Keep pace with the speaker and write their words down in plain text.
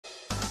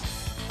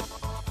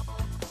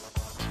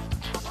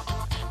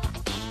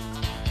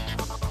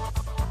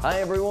Hi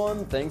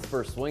everyone, thanks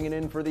for swinging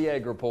in for the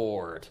Ag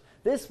Report.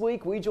 This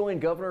week we joined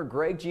Governor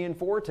Greg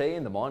Gianforte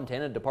in the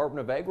Montana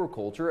Department of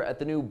Agriculture at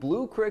the new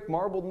Blue Creek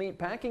marbled meat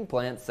packing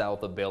plant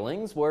south of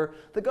Billings, where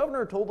the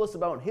governor told us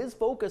about his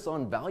focus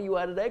on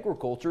value-added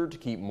agriculture to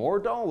keep more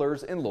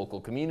dollars in local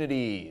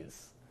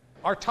communities.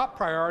 Our top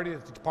priority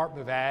at the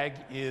Department of Ag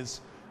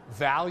is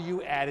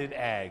value-added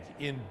ag.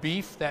 In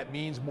beef, that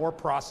means more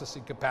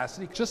processing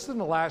capacity. Just in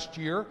the last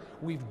year,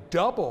 we've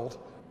doubled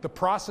the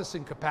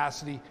processing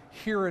capacity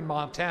here in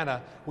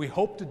Montana. We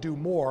hope to do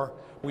more.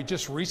 We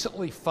just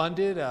recently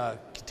funded a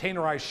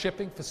containerized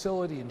shipping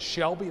facility in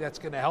Shelby that's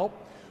going to help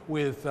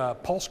with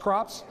pulse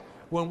crops.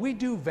 When we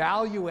do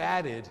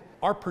value-added,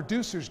 our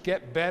producers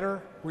get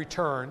better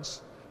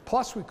returns,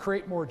 plus we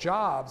create more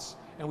jobs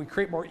and we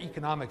create more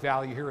economic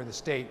value here in the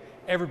state.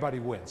 Everybody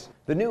wins.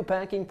 The new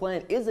packing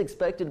plant is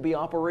expected to be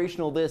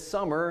operational this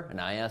summer,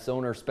 and I asked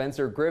owner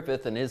Spencer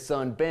Griffith and his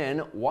son Ben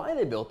why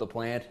they built the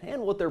plant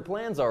and what their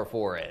plans are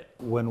for it.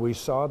 When we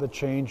saw the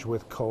change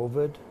with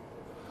COVID,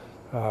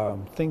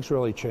 things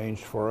really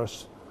changed for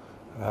us,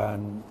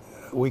 and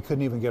we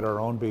couldn't even get our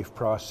own beef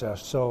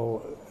processed.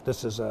 So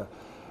this is a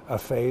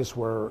phase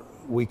where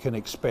we can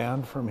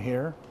expand from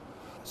here.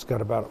 It's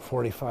got about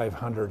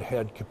 4,500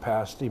 head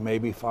capacity,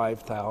 maybe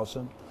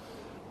 5,000.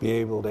 Be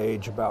able to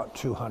age about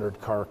 200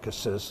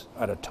 carcasses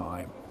at a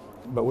time.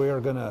 But we are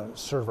going to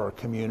serve our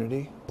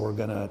community. We're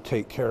going to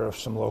take care of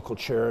some local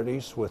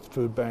charities with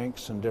food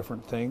banks and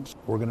different things.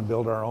 We're going to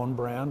build our own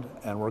brand,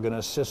 and we're going to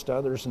assist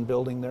others in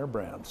building their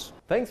brands.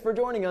 Thanks for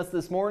joining us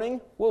this morning.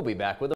 We'll be back with